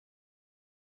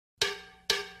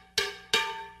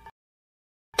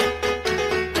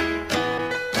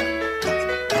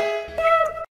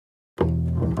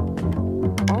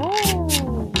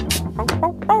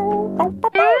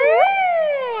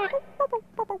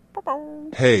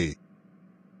Hey.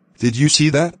 Did you see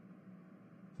that?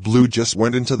 Blue just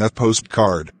went into that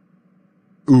postcard.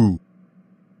 Ooh.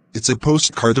 It's a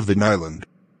postcard of an island.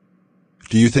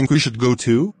 Do you think we should go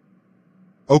too?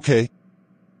 Okay.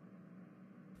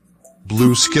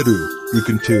 Blue Skidoo, you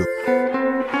can too.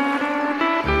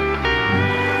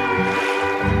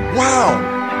 Wow!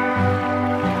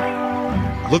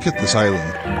 Look at this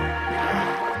island.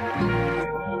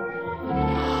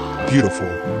 Beautiful.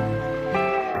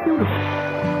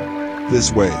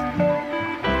 This way.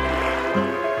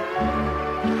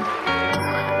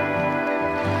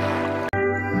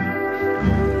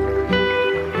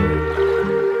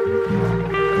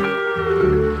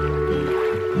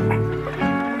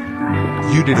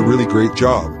 You did a really great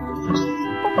job.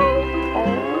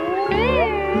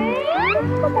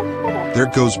 There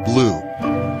goes Blue.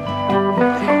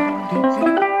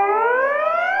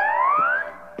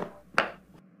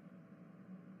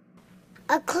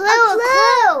 A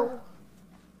clue!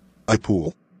 A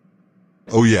pool.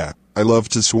 Oh yeah, I love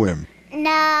to swim.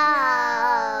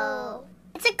 No.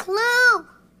 It's a clue.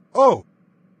 Oh.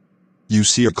 You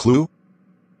see a clue?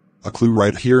 A clue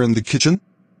right here in the kitchen?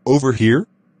 Over here?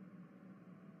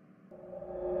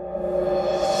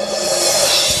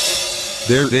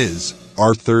 There it is,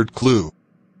 our third clue.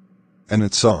 And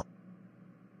it's a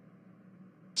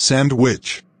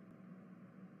sandwich.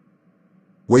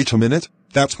 Wait a minute,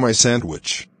 that's my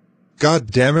sandwich. God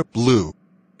damn it, Blue.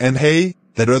 And hey,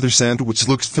 that other sandwich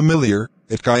looks familiar.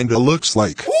 It kinda looks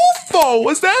like... Oofo,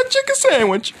 was that a chicken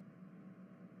sandwich?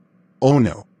 Oh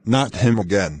no, not him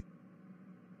again.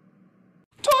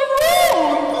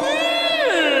 Tyrone,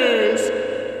 please!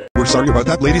 We're sorry about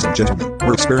that, ladies and gentlemen.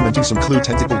 We're experimenting some clue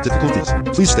technical difficulties.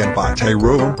 Please stand by.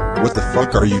 Tyrone, what the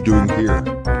fuck are you doing here?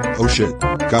 Oh shit,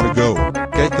 gotta go.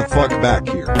 Get the fuck back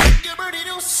here.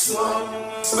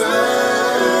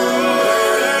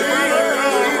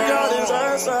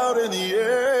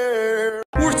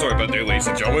 We're sorry about that, ladies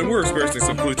and gentlemen. We're experiencing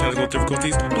some clue technical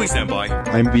difficulties. Please stand by.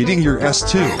 I'm beating your ass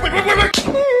too.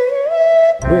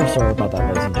 We're sorry about that,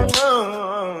 ladies and gentlemen.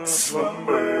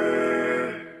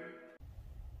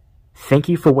 Thank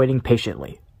you for waiting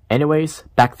patiently. Anyways,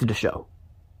 back to the show.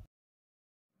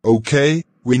 Okay,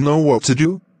 we know what to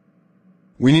do.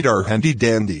 We need our handy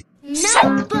dandy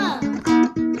Notebook.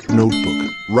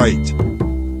 notebook, right.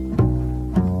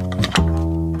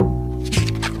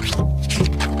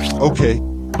 Okay,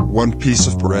 one piece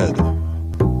of bread,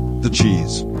 the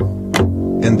cheese,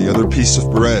 and the other piece of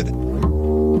bread.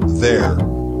 There,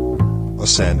 a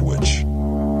sandwich.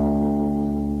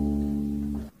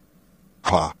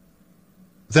 Ha.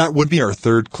 That would be our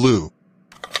third clue.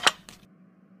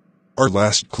 Our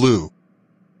last clue.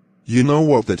 You know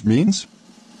what that means?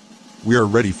 We are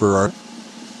ready for our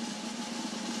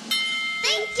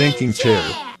thinking chair.